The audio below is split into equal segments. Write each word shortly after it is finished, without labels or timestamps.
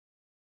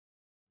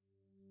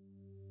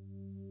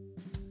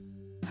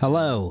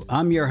Hello,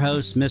 I'm your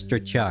host,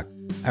 Mr. Chuck,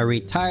 a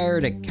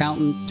retired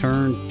accountant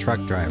turned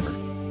truck driver.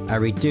 I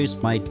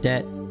reduced my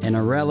debt in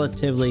a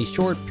relatively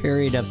short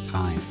period of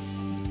time.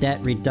 Debt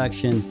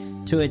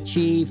reduction to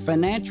achieve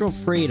financial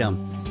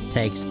freedom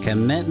takes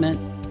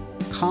commitment,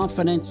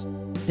 confidence,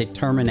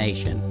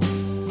 determination.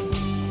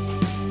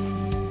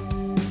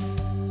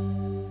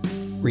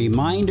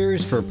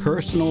 Reminders for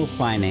personal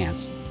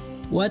finance.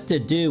 What to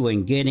do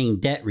when getting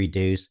debt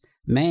reduced.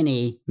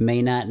 Many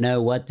may not know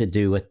what to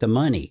do with the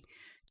money.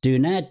 Do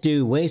not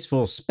do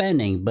wasteful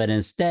spending, but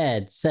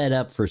instead set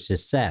up for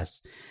success.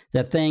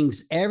 The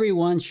things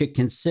everyone should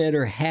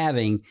consider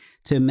having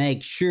to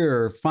make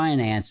sure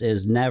finance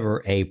is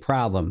never a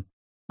problem.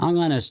 I'm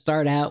going to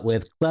start out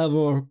with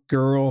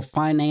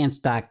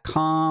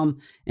clevergirlfinance.com.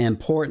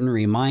 Important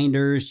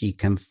reminders. You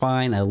can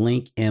find a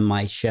link in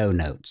my show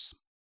notes.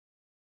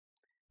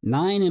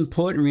 9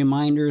 important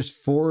reminders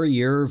for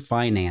your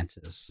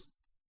finances.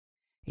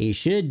 You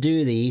should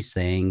do these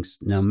things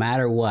no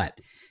matter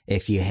what.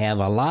 If you have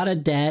a lot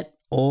of debt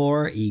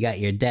or you got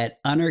your debt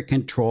under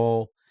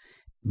control,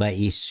 but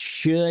you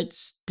should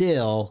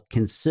still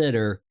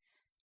consider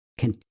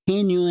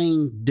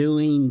continuing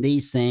doing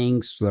these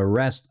things for the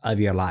rest of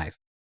your life.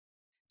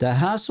 The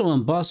hustle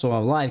and bustle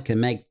of life can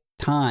make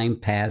time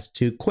pass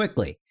too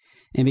quickly.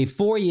 And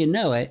before you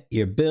know it,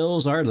 your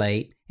bills are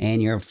late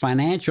and your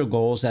financial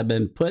goals have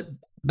been put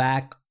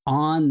back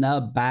on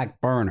the back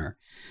burner.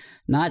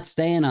 Not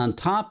staying on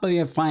top of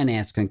your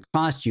finance can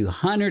cost you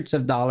hundreds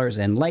of dollars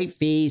in late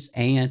fees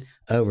and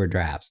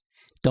overdrafts.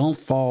 Don't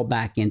fall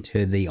back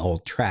into the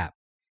old trap.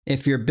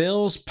 If your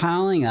bill's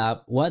piling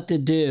up, what to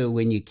do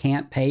when you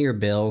can't pay your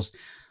bills,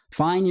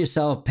 find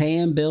yourself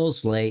paying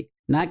bills late,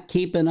 not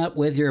keeping up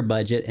with your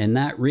budget, and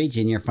not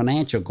reaching your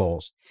financial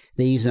goals.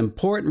 These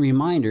important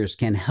reminders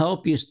can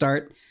help you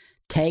start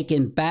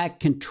taking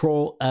back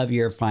control of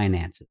your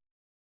finances.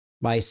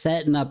 By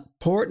setting up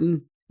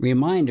important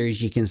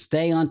reminders, you can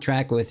stay on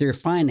track with your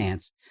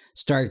finance,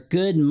 start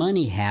good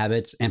money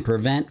habits, and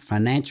prevent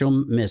financial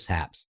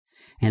mishaps.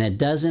 And it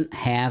doesn't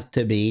have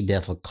to be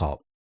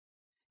difficult.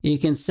 You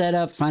can set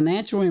up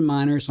financial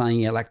reminders on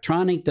your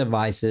electronic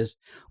devices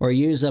or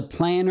use a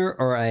planner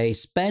or a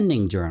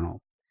spending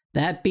journal.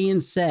 That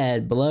being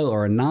said, below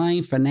are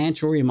 9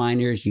 financial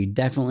reminders you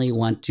definitely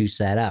want to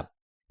set up.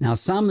 Now,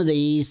 some of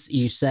these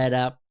you set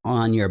up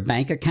on your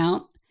bank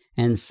account,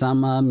 and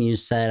some of them you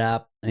set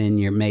up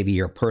in maybe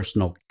your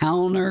personal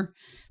calendar,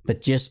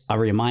 but just a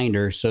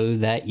reminder so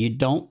that you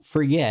don't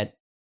forget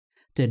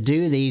to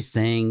do these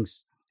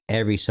things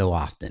every so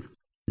often.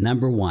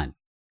 Number 1,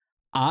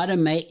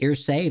 automate your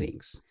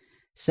savings.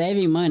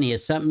 Saving money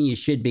is something you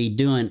should be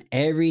doing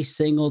every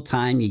single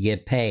time you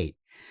get paid.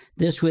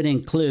 This would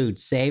include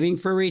saving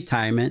for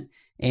retirement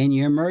and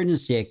your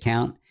emergency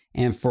account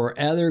and for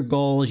other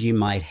goals you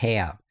might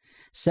have.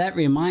 Set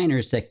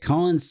reminders that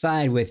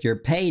coincide with your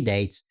pay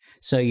dates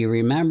so you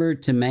remember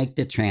to make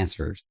the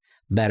transfers.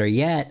 Better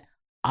yet,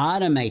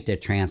 automate the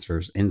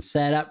transfers and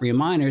set up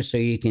reminders so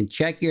you can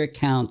check your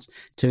accounts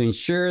to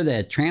ensure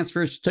that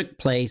transfers took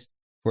place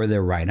for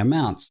the right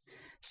amounts.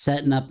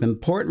 Setting up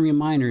important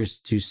reminders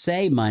to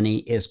save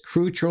money is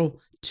crucial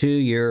to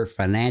your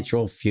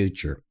financial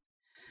future.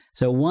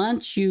 So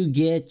once you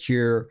get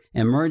your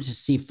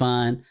emergency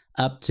fund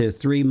up to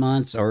 3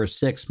 months or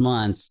 6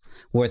 months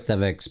worth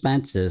of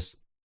expenses,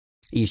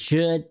 you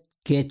should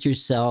get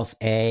yourself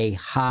a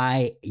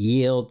high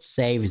yield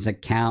savings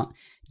account.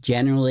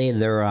 Generally,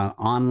 they're an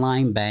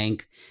online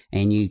bank,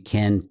 and you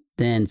can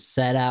then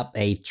set up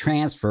a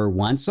transfer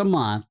once a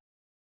month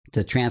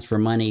to transfer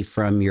money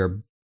from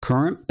your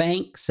current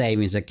bank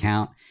savings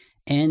account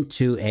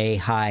into a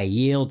high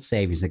yield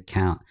savings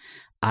account.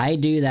 I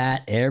do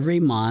that every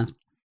month.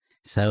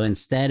 So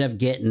instead of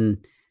getting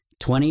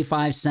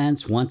 25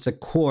 cents once a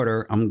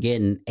quarter, I'm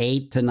getting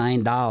 $8 to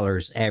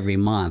 $9 every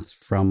month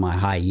from my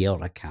high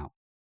yield account.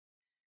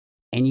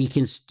 And you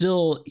can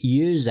still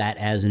use that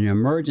as an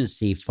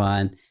emergency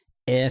fund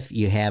if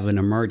you have an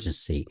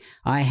emergency.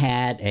 I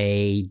had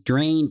a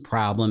drain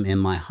problem in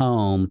my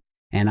home,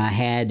 and I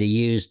had to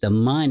use the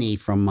money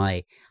from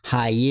my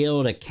high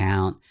yield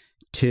account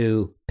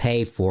to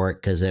pay for it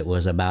because it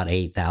was about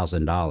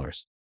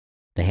 $8,000.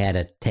 They had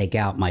to take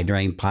out my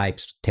drain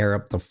pipes, tear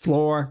up the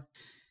floor,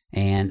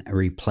 and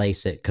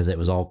replace it because it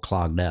was all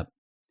clogged up.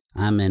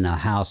 I'm in a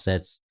house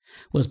that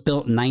was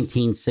built in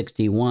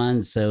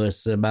 1961, so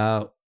it's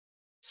about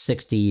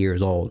 60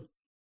 years old.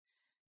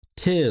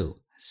 2,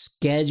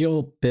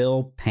 schedule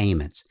bill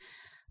payments.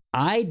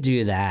 I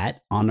do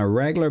that on a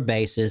regular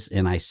basis,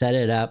 and I set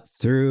it up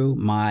through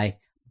my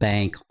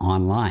bank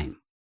online.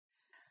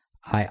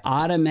 I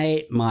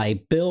automate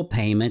my bill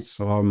payments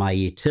for my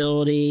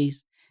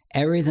utilities,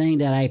 everything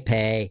that I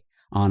pay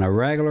on a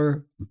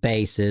regular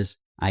basis.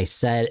 I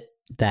set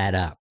that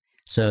up.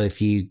 So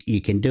if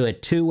you can do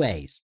it 2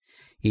 ways.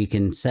 You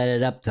can set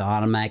it up to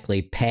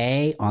automatically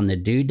pay on the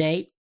due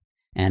date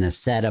and a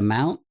set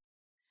amount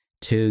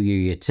to your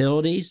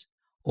utilities,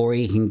 or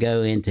you can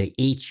go into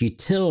each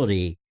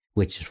utility,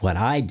 which is what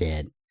I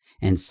did,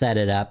 and set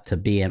it up to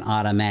be an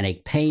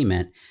automatic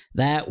payment.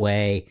 That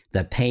way,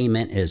 the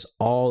payment is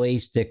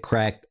always the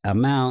correct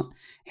amount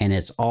and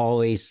it's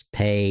always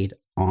paid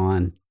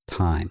on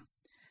time.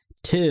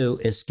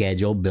 2 is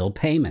scheduled bill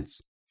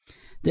payments.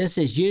 This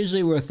is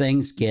usually where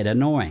things get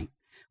annoying.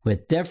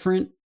 With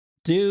different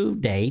due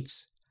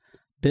dates,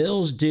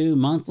 bills due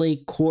monthly,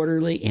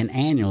 quarterly, and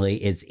annually,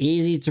 it's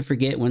easy to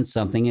forget when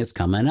something is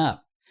coming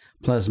up.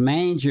 Plus,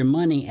 manage your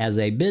money as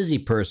a busy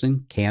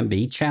person can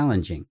be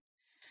challenging.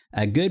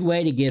 A good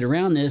way to get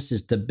around this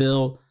is to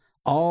build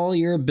all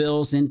your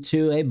bills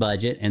into a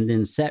budget and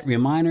then set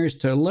reminders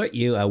to alert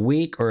you a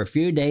week or a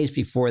few days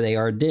before they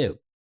are due.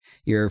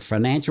 Your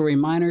financial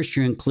reminders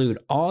should include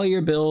all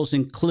your bills,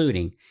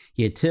 including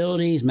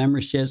utilities,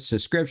 memberships,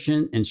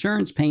 subscription,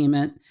 insurance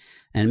payment,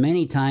 and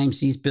many times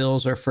these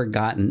bills are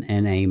forgotten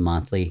in a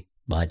monthly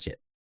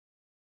budget.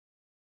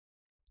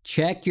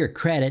 Check your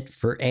credit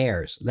for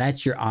errors.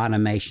 That's your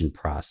automation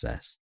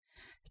process.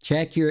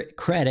 Check your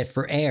credit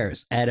for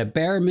errors. At a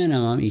bare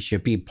minimum, you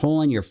should be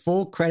pulling your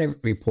full credit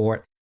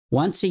report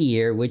once a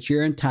year, which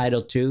you're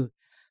entitled to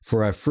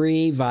for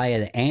free via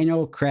the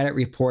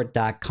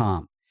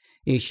annualcreditreport.com.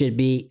 You should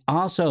be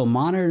also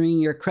monitoring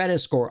your credit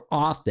score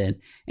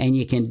often, and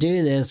you can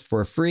do this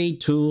for free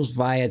tools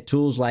via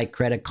tools like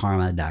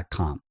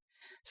creditkarma.com.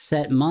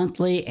 Set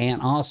monthly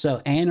and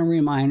also annual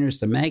reminders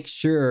to make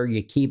sure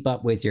you keep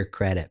up with your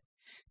credit.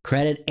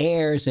 Credit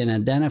errors and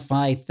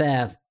identify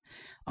theft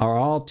are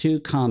all too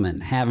common.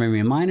 Having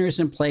reminders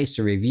in place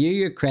to review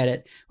your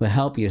credit will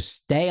help you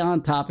stay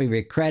on top of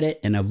your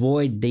credit and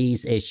avoid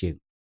these issues.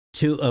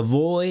 To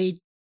avoid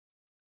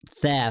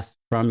theft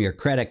from your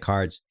credit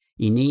cards,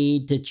 you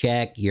need to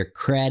check your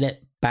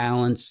credit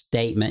balance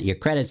statement, your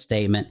credit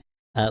statement,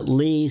 at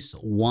least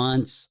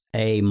once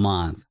a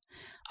month.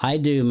 I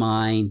do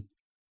mine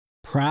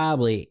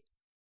probably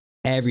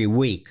every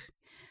week,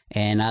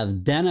 and I've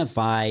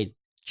identified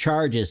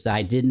charges that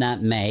I did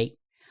not make.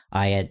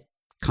 I had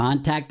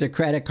contacted the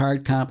credit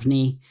card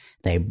company.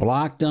 They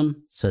blocked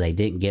them so they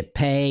didn't get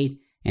paid,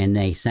 and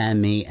they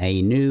send me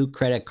a new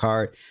credit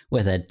card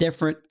with a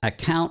different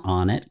account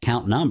on it.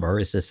 Account number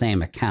is the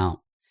same account,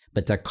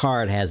 but the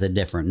card has a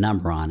different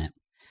number on it.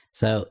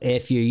 So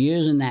if you're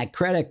using that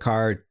credit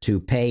card to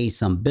pay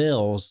some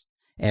bills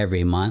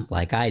every month,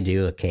 like I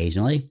do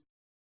occasionally,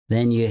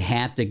 then you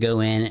have to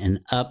go in and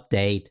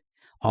update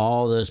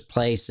all those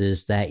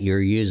places that you're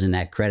using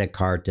that credit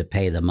card to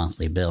pay the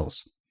monthly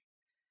bills.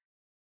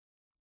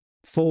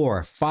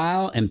 4,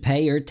 file and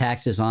pay your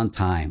taxes on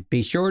time.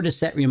 Be sure to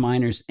set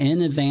reminders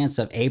in advance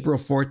of April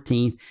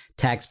 14th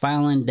tax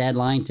filing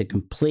deadline to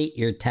complete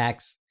your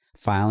tax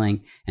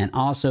filing and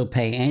also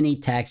pay any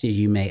taxes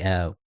you may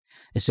owe.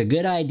 It's a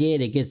good idea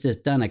to get this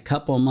done a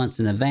couple of months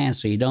in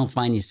advance so you don't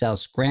find yourself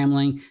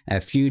scrambling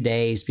a few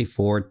days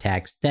before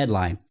tax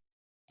deadline.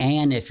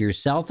 And if you're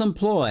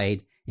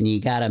self-employed and you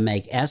got to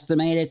make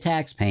estimated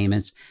tax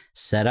payments,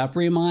 set up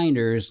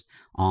reminders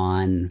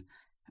on,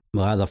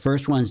 well, the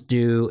first one's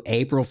due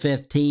April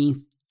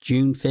 15th,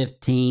 June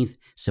 15th,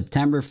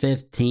 September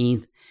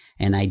 15th,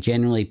 and I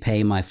generally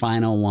pay my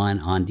final one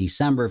on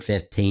December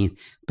 15th,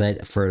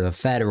 but for the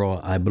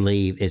federal, I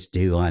believe it's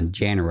due on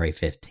January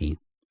 15th.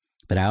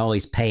 But I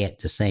always pay it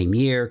the same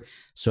year,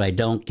 so I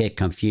don't get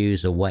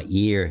confused of what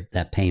year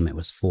that payment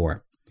was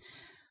for.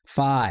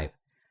 5,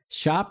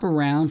 shop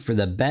around for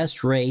the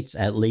best rates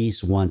at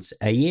least once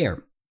a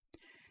year.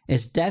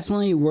 It's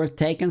definitely worth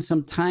taking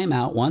some time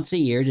out once a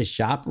year to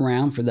shop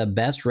around for the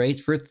best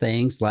rates for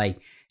things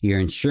like your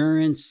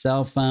insurance,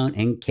 cell phone,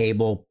 and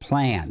cable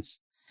plans.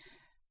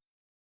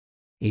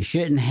 You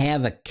shouldn't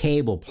have a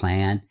cable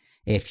plan.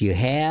 If you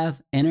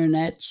have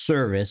internet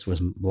service, which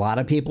a lot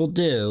of people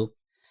do,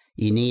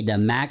 you need to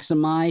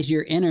maximize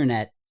your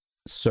internet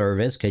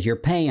service because you're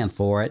paying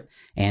for it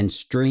and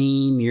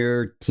stream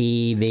your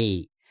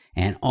TV.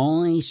 And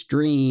only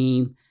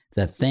stream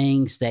the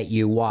things that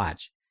you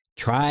watch.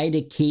 Try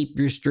to keep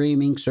your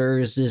streaming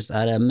services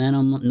at a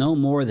minimum, no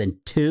more than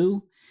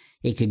 2.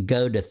 It could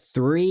go to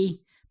 3,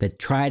 but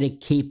try to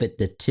keep it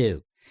to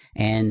 2.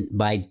 And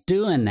by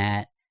doing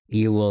that,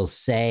 you will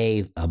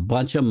save a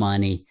bunch of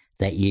money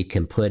that you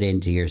can put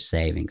into your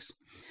savings.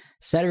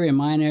 Set a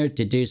reminder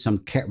to do some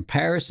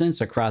comparisons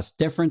across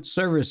different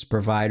service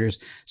providers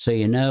so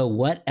you know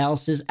what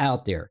else is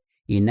out there.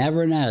 You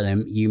never know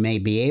them. You may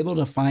be able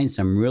to find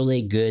some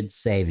really good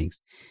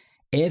savings.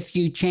 If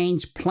you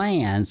change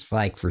plans,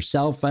 like for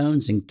cell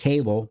phones and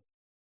cable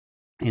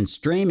and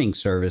streaming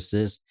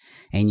services,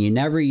 and you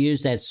never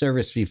used that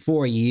service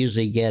before, you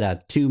usually get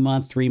a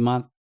 2-month,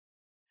 3-month,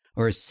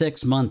 or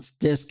 6 months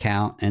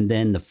discount, and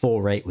then the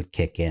full rate would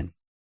kick in.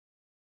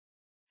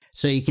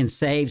 So you can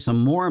save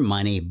some more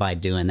money by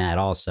doing that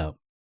also.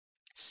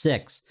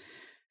 6,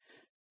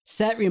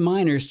 set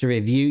reminders to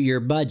review your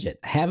budget.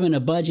 Having a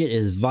budget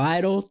is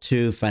vital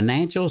to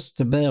financial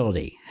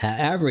stability.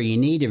 However, you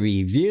need to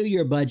review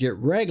your budget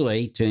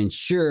regularly to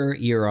ensure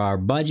you are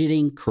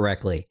budgeting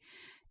correctly.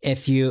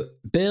 If your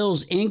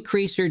bills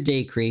increase or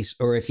decrease,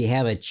 or if you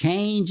have a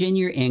change in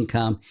your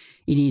income,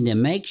 you need to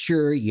make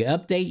sure you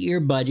update your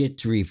budget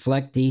to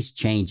reflect these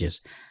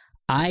changes.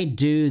 I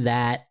do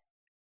that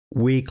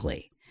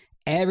weekly.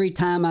 Every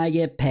time I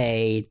get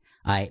paid,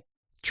 I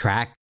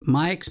track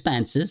my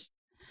expenses.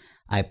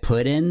 I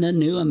put in the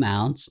new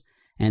amounts,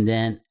 and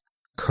then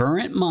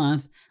current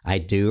month, I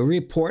do a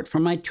report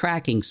from my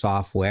tracking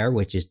software,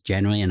 which is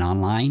generally an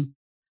online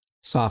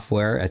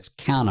software. It's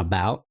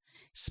Countabout.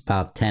 It's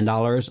about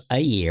 $10 a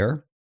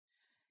year.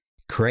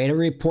 Create a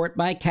report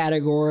by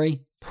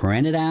category,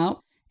 print it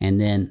out, and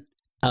then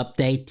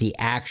update the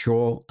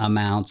actual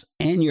amounts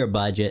in your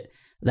budget.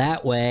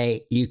 That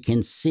way you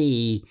can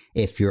see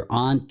if you're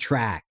on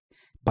track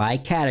by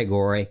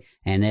category.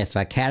 And if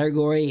a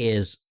category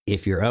is,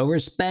 if you're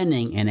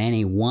overspending in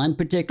any one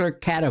particular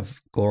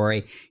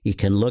category, you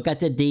can look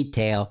at the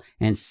detail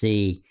and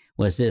see,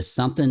 was this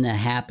something that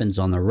happens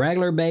on the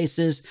regular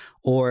basis,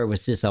 or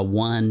was this a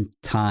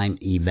one-time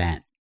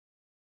event?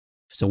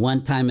 If it's a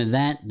one-time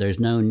event, there's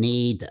no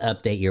need to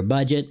update your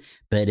budget.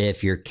 But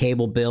if your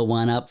cable bill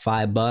went up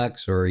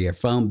 $5 or your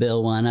phone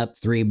bill went up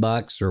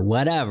 $3 or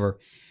whatever,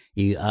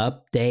 you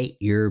update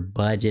your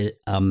budget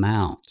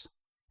amount.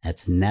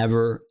 That's a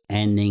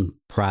never-ending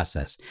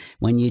process.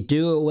 When you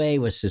do away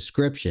with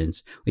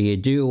subscriptions or you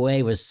do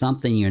away with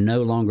something you're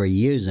no longer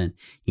using,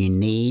 you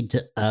need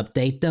to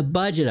update the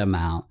budget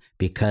amount,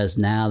 because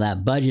now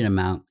that budget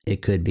amount,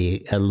 it could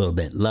be a little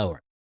bit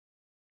lower.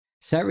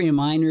 Set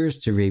reminders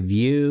to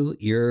review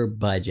your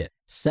budget.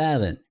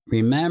 7,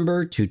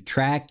 remember to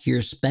track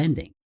your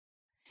spending.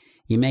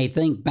 You may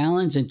think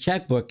balance and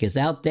checkbook is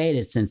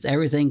outdated since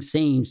everything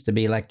seems to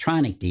be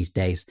electronic these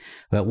days,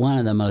 but one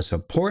of the most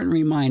important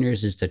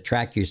reminders is to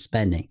track your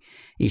spending.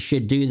 You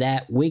should do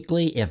that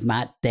weekly, if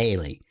not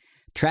daily.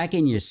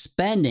 Tracking your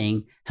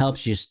spending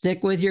helps you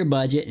stick with your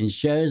budget and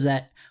shows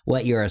that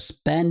what you are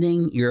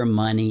spending your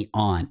money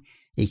on.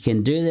 You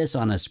can do this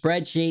on a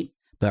spreadsheet,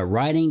 but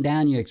writing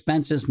down your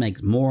expenses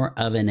makes more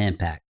of an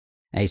impact.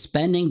 A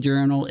spending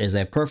journal is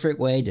a perfect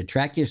way to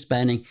track your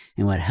spending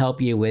and would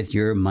help you with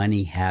your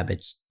money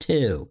habits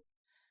too.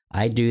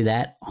 I do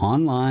that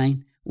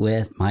online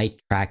with my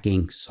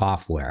tracking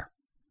software,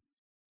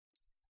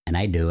 and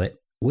I do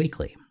it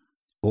weekly.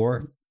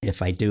 Or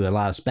if I do a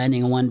lot of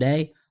spending in one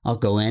day, I'll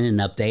go in and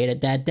update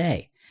it that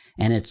day.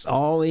 And it's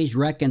always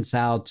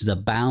reconciled to the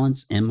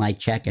balance in my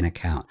checking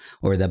account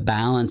or the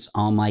balance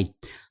on my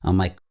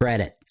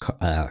credit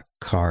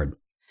card.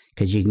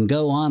 Because you can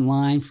go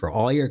online for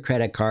all your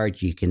credit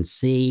cards. You can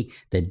see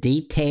the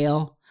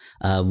detail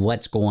of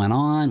what's going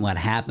on, what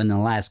happened in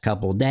the last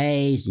couple of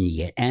days, and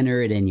you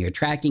enter it in your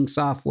tracking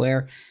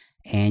software,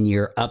 and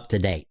you're up to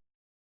date.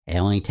 It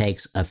only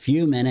takes a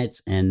few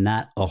minutes and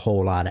not a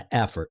whole lot of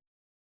effort.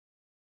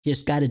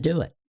 Just got to do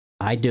it.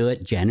 I do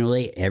it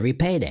generally every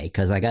payday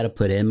because I got to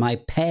put in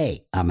my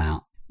pay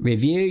amount.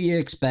 Review your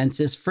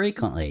expenses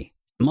frequently.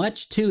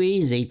 Much too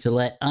easy to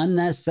let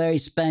unnecessary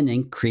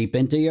spending creep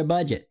into your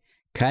budget.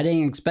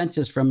 Cutting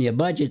expenses from your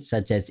budget,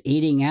 such as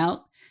eating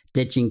out,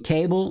 ditching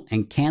cable,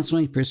 and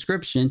canceling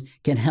prescription,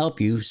 can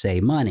help you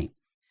save money.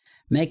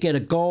 Make it a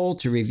goal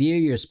to review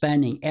your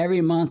spending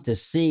every month to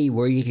see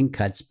where you can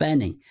cut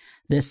spending.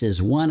 This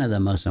is one of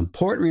the most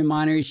important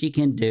reminders you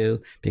can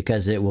do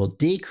because it will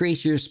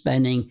decrease your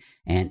spending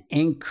and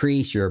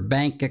increase your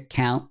bank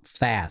account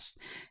fast.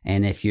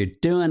 And if you're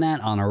doing that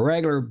on a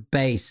regular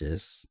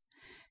basis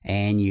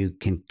and you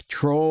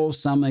control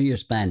some of your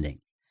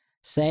spending,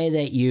 say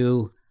that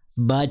you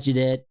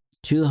budgeted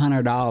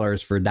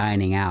 $200 for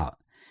dining out,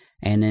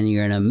 and then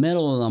you're in the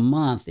middle of the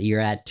month, you're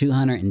at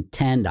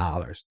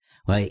 $210.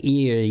 Well,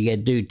 either you get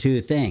to do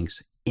two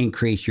things: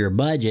 increase your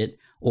budget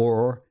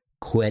or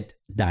quit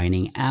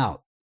dining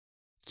out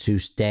to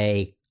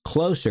stay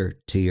closer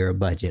to your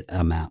budget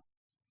amount.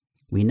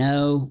 We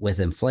know with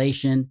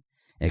inflation,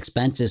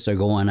 expenses are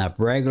going up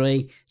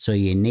regularly, so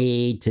you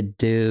need to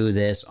do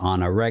this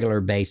on a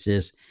regular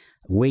basis.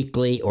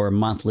 Weekly or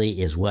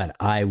monthly is what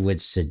I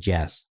would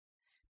suggest.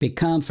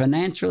 Become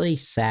financially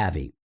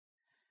savvy.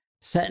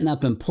 Setting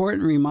up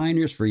important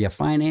reminders for your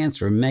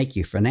finance will make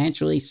you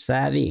financially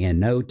savvy in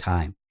no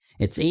time.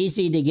 It's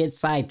easy to get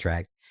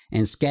sidetracked,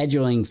 and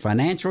scheduling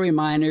financial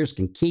reminders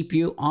can keep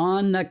you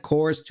on the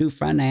course to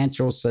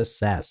financial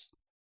success.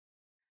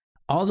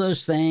 All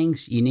those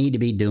things you need to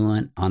be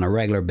doing on a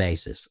regular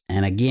basis.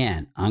 And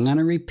again, I'm going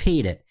to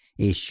repeat it.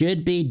 You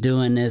should be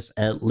doing this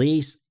at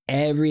least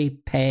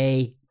every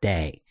pay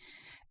day,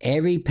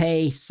 every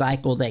pay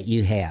cycle that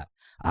you have.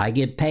 I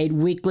get paid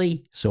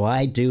weekly, so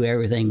I do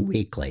everything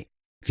weekly.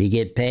 If you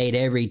get paid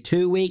every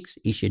 2 weeks,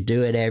 you should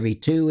do it every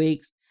 2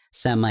 weeks,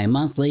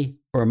 semi-monthly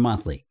or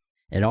monthly.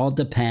 It all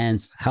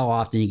depends how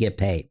often you get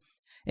paid.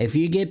 If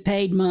you get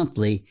paid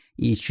monthly,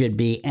 you should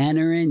be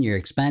entering your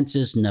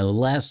expenses no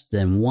less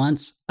than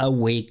once a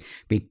week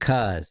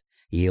because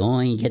you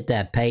only get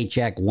that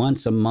paycheck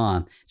once a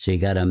month, so you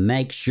got to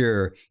make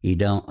sure you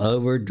don't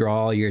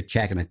overdraw your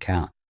checking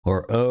account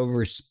or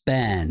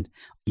overspend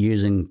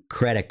using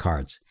credit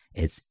cards.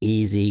 It's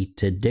easy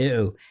to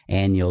do,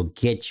 and you'll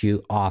get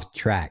you off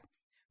track.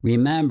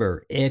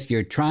 Remember, if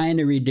you're trying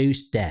to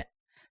reduce debt,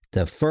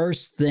 the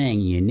first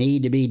thing you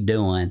need to be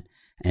doing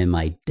in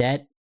my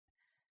debt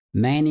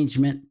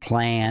management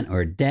plan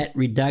or debt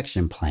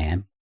reduction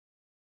plan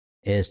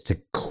is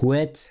to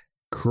quit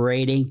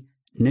creating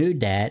new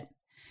debt,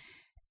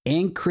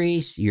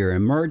 increase your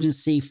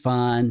emergency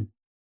fund,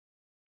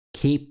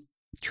 keep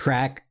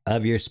track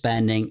of your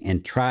spending,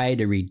 and try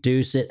to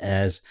reduce it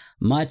as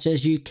much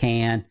as you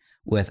can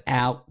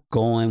without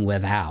going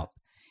without.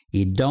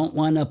 You don't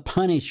want to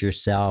punish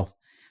yourself,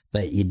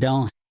 but you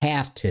don't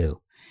have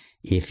to.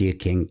 If you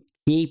can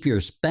keep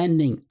your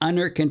spending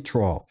under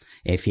control,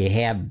 if you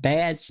have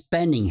bad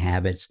spending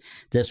habits,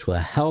 this will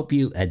help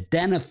you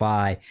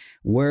identify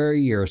where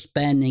you're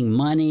spending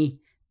money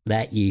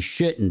that you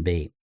shouldn't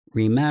be.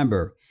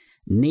 Remember,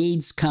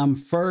 needs come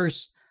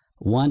first,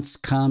 wants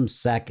come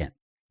second.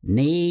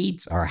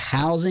 Needs are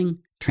housing,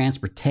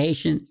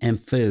 transportation, and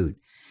food.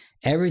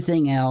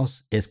 Everything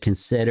else is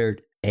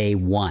considered a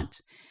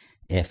want.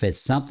 If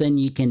it's something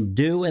you can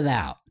do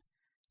without,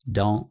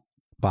 don't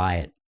buy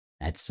it.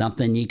 That's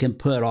something you can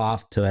put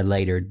off to a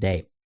later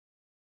date.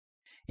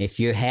 If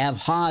you have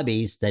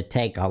hobbies that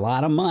take a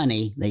lot of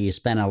money, that you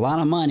spend a lot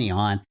of money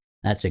on,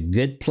 that's a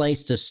good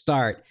place to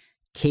start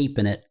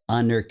keeping it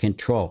under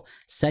control.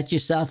 Set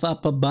yourself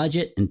up a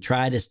budget and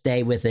try to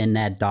stay within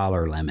that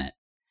dollar limit,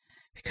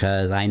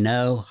 because I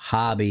know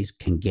hobbies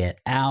can get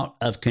out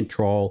of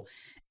control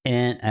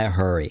in a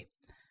hurry.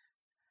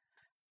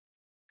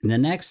 The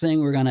next thing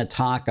we're going to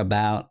talk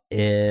about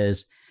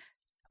is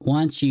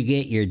once you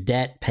get your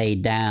debt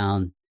paid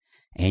down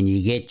and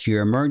you get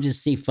your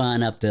emergency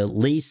fund up to at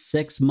least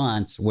 6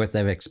 months worth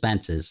of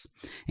expenses,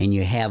 and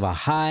you have a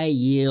high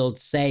yield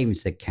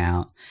savings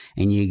account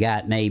and you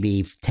got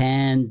maybe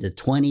 $10,000 to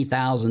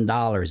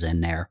 $20,000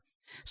 in there.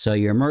 So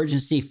your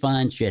emergency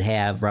fund should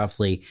have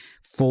roughly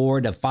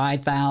 $4,000 to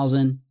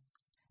 $5,000.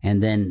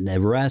 And then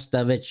the rest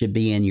of it should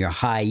be in your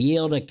high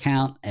yield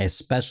account,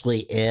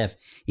 especially if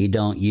you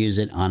don't use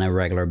it on a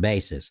regular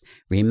basis.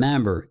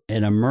 Remember,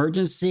 an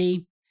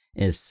emergency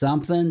is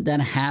something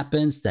that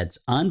happens that's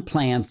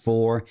unplanned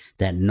for,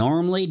 that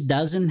normally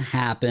doesn't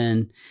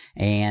happen.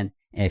 And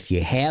if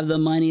you have the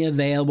money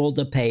available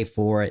to pay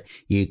for it,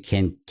 you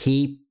can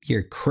keep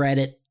your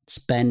credit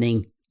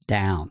spending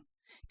down,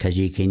 because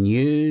you can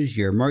use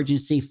your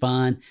emergency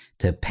fund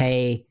to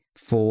pay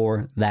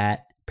for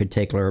that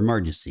particular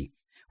emergency.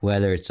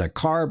 Whether it's a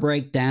car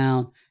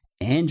breakdown,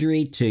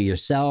 injury to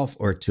yourself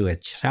or to a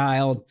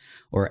child,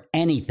 or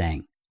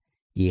anything,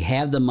 you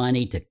have the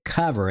money to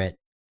cover it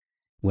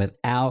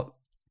without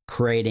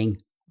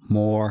creating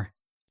more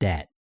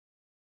debt.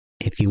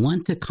 If you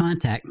want to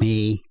contact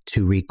me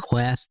to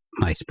request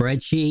my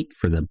spreadsheet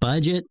for the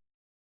budget,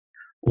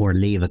 or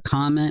leave a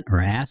comment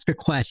or ask a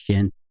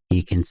question,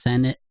 you can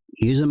send it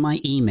using my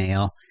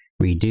email,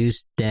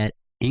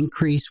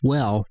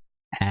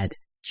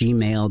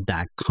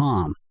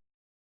 reducedebtincreasewealth@gmail.com.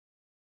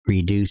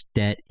 Reduced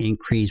debt,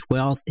 increase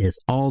wealth is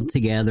all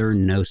together,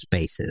 no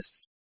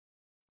spaces.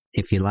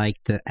 If you like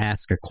to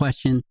ask a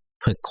question,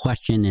 put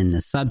question in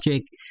the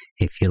subject.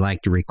 If you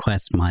like to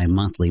request my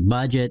monthly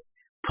budget,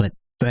 put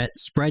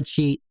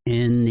spreadsheet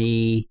in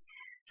the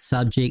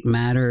subject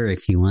matter.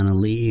 If you want to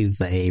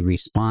leave a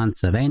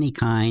response of any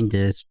kind,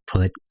 just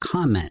put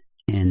comment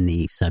in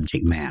the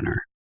subject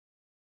matter.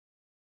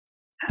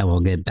 I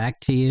will get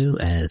back to you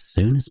as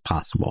soon as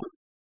possible.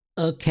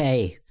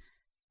 Okay.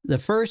 The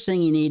first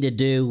thing you need to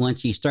do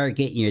once you start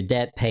getting your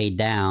debt paid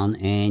down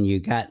and you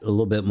got a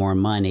little bit more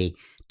money,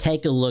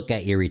 take a look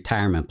at your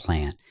retirement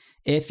plan.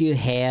 If you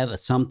have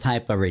some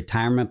type of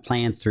retirement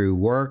plan through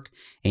work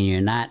and you're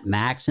not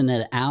maxing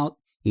it out,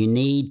 you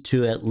need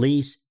to at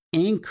least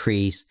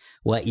increase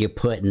what you're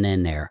putting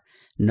in there.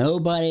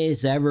 Nobody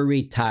has ever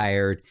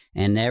retired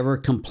and never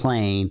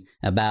complained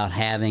about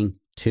having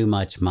too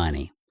much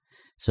money.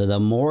 So the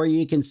more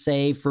you can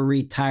save for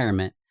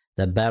retirement,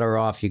 the better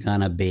off you're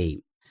going to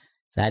be.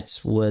 That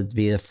would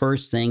be the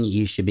first thing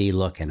you should be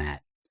looking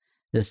at.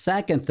 The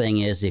second thing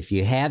is, if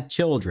you have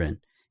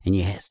children and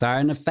you're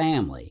starting a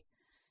family,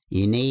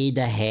 you need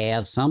to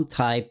have some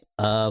type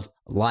of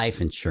life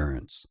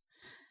insurance.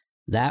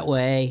 That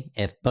way,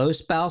 if both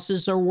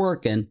spouses are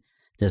working,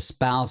 the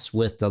spouse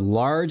with the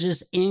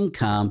largest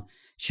income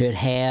should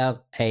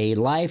have a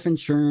life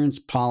insurance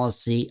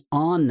policy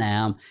on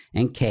them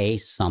in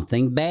case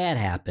something bad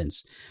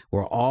happens.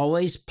 We're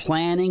always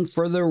planning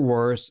for the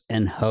worst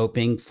and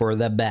hoping for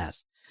the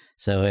best.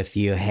 So if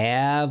you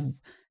have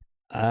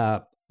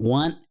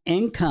one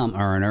income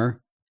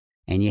earner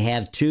and you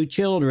have 2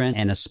 children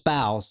and a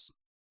spouse,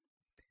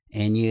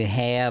 and you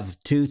have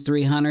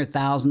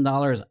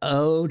 $200,000-$300,000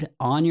 owed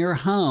on your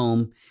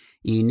home,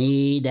 you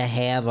need to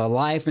have a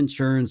life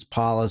insurance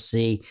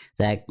policy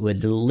that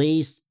would at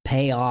least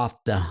pay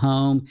off the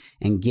home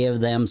and give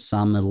them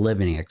some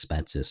living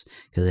expenses.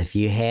 Because if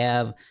you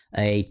have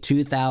a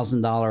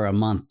 $2,000 a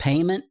month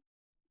payment,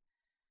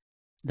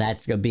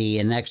 that's going to be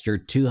an extra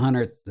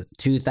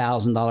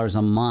 $2,000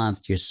 a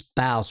month your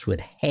spouse would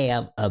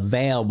have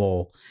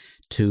available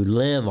to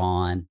live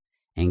on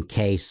in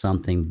case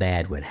something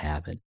bad would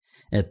happen.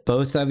 If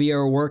both of you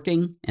are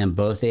working and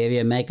both of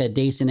you make a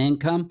decent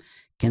income,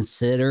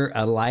 consider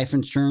a life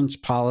insurance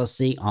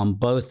policy on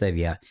both of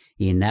you.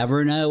 You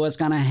never know what's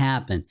going to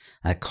happen.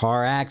 A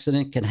car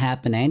accident could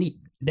happen any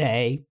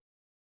day,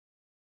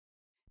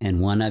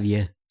 and one of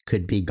you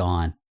could be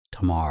gone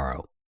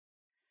tomorrow.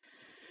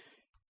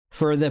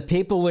 For the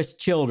people with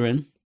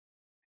children,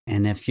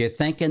 and if you're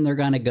thinking they're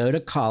going to go to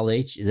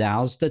college,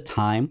 now's the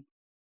time.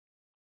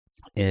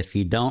 If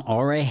you don't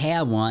already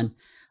have one,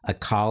 a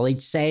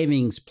college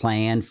savings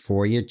plan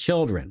for your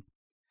children.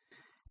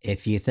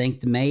 If you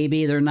think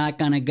maybe they're not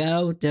going to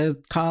go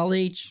to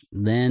college,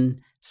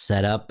 then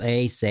set up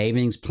a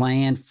savings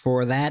plan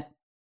for that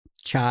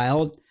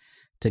child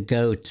to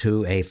go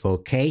to a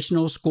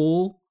vocational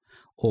school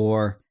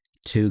or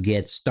to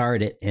get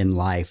started in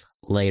life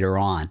later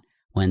on.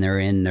 When they're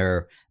in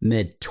their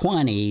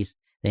mid-20s,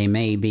 they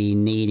may be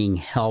needing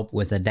help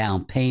with a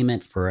down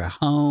payment for a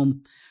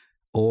home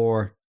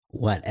or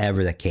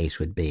whatever the case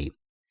would be.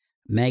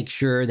 Make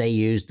sure they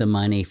use the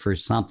money for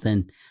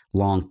something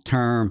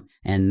long-term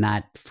and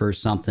not for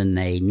something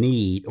they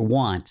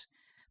want,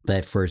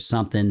 but for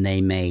something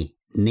they may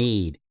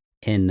need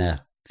in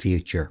the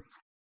future.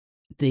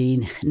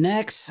 The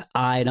next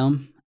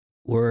item,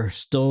 we're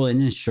still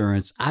in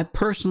insurance. I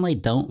personally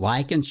don't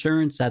like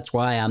insurance. That's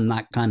why I'm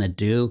not going to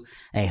do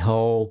a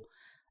whole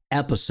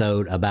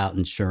episode about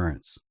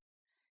insurance.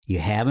 You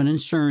have an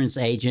insurance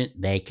agent.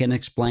 They can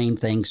explain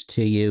things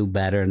to you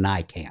better than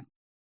I can.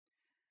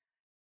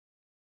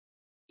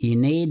 You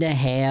need to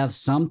have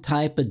some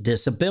type of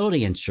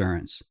disability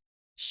insurance,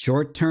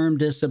 short-term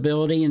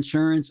disability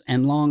insurance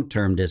and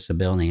long-term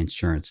disability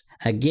insurance.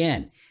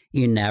 Again,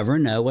 you never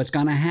know what's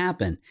going to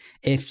happen.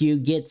 If you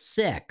get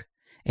sick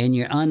and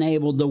you're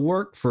unable to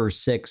work for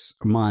 6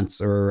 months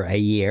or a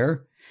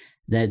year,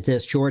 that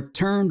this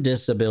short-term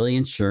disability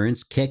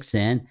insurance kicks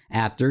in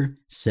after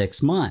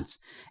 6 months.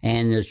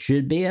 And it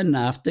should be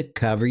enough to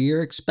cover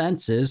your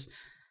expenses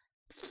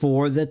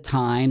for the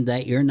time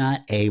that you're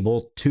not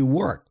able to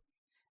work.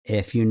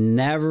 If you're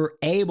never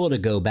able to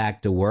go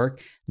back to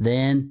work,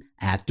 then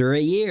after a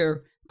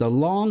year, the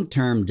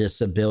long-term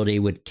disability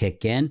would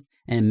kick in,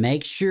 and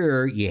make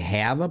sure you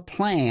have a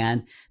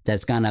plan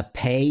that's going to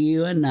pay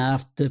you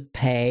enough to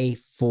pay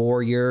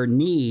for your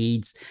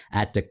needs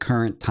at the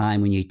current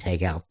time when you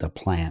take out the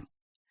plan.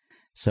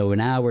 So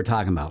now we're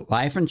talking about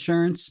life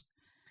insurance,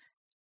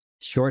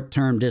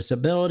 short-term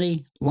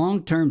disability,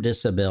 long-term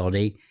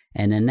disability,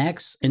 and the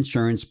next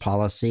insurance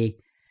policy,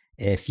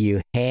 if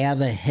you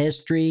have a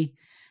history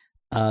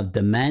of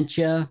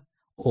dementia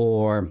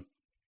or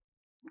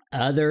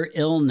other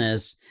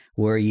illness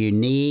where you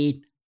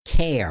need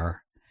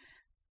care,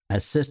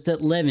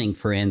 assisted living,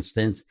 for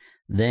instance,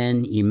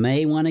 then you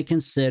may want to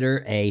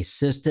consider a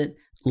assisted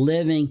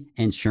living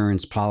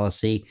insurance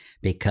policy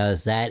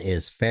because that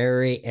is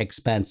very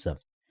expensive.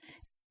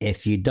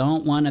 If you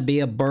don't want to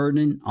be a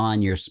burden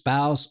on your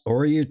spouse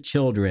or your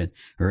children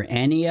or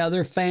any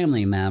other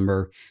family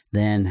member,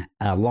 then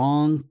a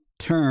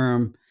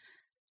long-term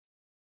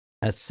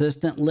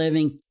assisted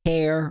living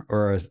care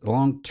or a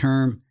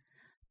long-term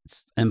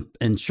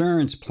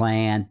insurance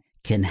plan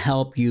can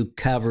help you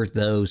cover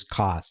those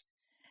costs.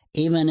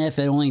 Even if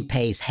it only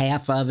pays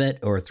half of it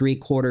or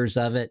 3/4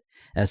 of it,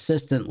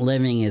 assisted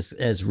living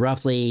is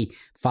roughly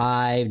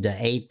 $5,000 to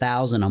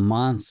 $8,000 a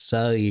month.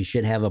 So you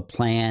should have a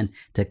plan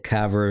to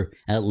cover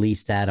at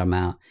least that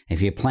amount.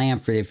 If you plan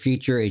for the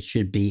future, it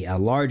should be a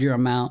larger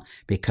amount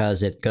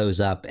because it goes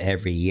up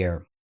every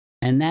year.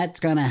 And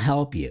that's going to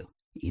help you.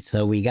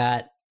 So we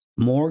got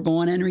more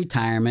going in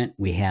retirement.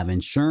 We have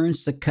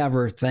insurance to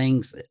cover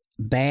things,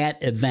 bad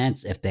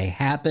events if they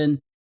happen.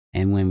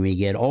 And when we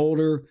get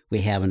older, we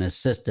have an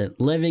assisted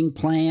living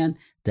plan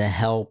to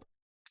help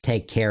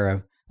take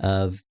care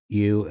of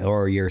you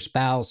or your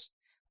spouse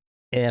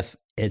if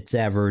it's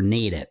ever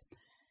needed.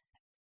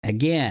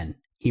 Again,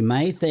 you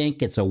may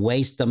think it's a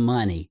waste of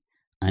money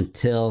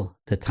until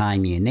the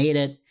time you need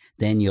it.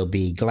 Then you'll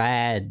be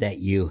glad that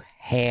you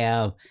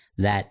have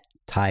that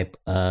type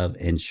of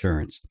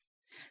insurance.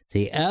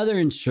 The other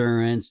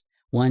insurance,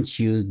 once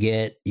you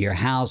get your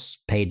house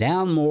paid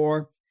down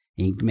more,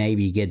 and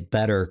maybe get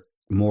better,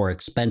 more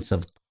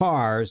expensive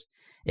cars,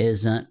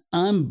 is an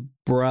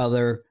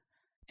umbrella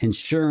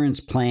insurance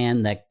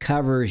plan that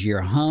covers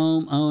your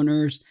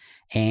homeowners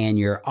and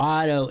your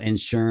auto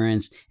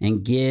insurance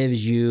and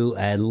gives you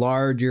a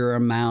larger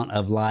amount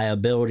of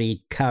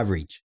liability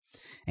coverage.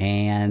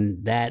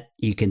 And that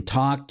you can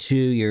talk to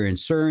your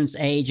insurance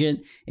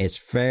agent. It's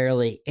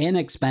fairly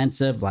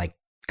inexpensive, like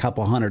a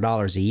couple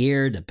 $100 a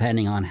year,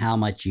 depending on how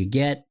much you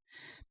get,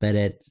 but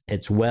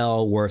it's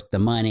well worth the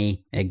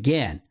money.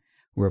 Again,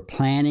 we're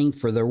planning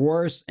for the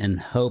worst and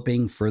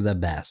hoping for the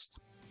best.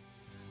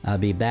 I'll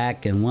be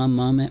back in one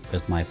moment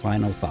with my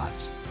final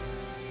thoughts.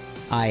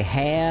 I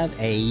have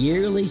a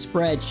yearly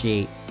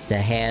spreadsheet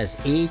that has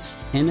each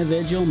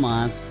individual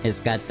month. It's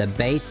got the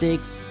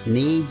basics,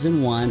 needs,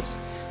 and wants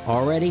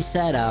already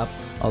set up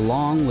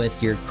along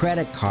with your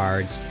credit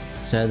cards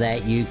so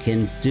that you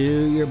can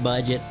do your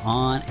budget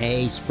on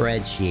a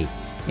spreadsheet.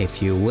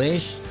 If you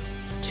wish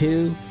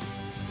to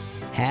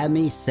have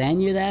me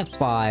send you that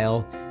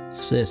file,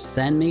 just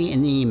send me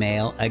an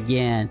email.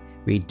 Again,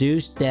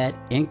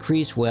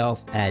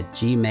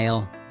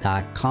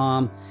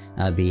 reducedebtincreasewealth@gmail.com.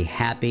 I'll be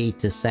happy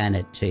to send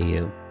it to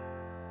you.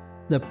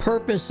 The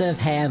purpose of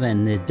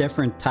having the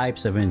different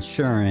types of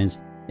insurance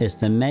is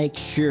to make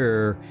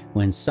sure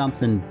when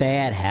something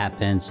bad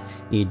happens,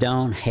 you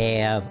don't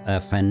have a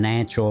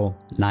financial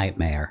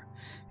nightmare.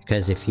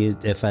 Because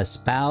if a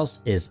spouse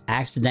is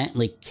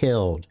accidentally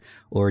killed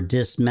or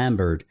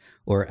dismembered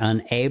or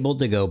unable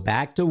to go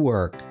back to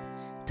work,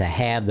 to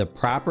have the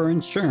proper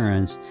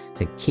insurance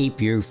to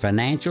keep you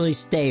financially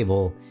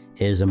stable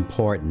is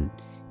important.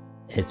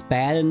 It's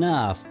bad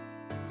enough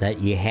that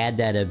you had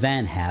that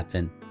event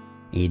happen.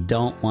 You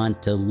don't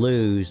want to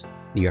lose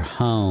your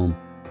home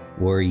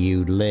where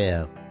you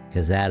live,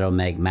 because that'll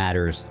make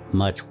matters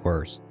much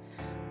worse.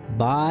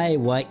 Buy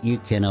what you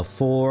can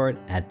afford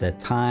at the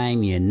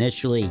time you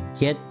initially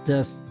get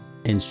the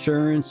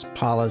insurance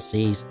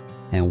policies,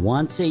 and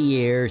once a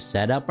year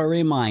set up a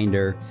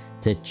reminder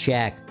to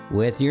check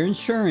with your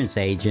insurance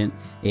agent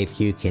if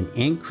you can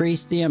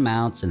increase the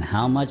amounts and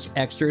how much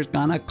extra is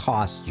going to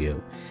cost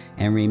you.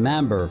 And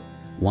remember,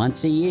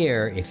 once a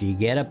year, if you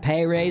get a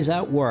pay raise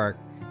at work,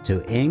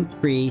 to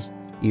increase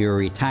your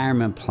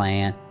retirement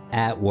plan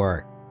at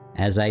work.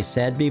 As I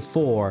said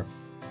before,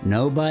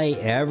 nobody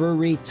ever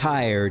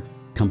retired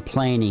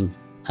complaining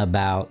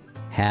about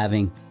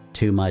having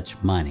too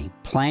much money.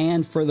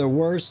 Plan for the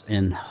worst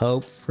and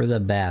hope for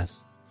the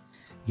best.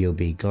 You'll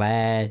be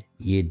glad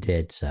you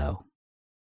did so.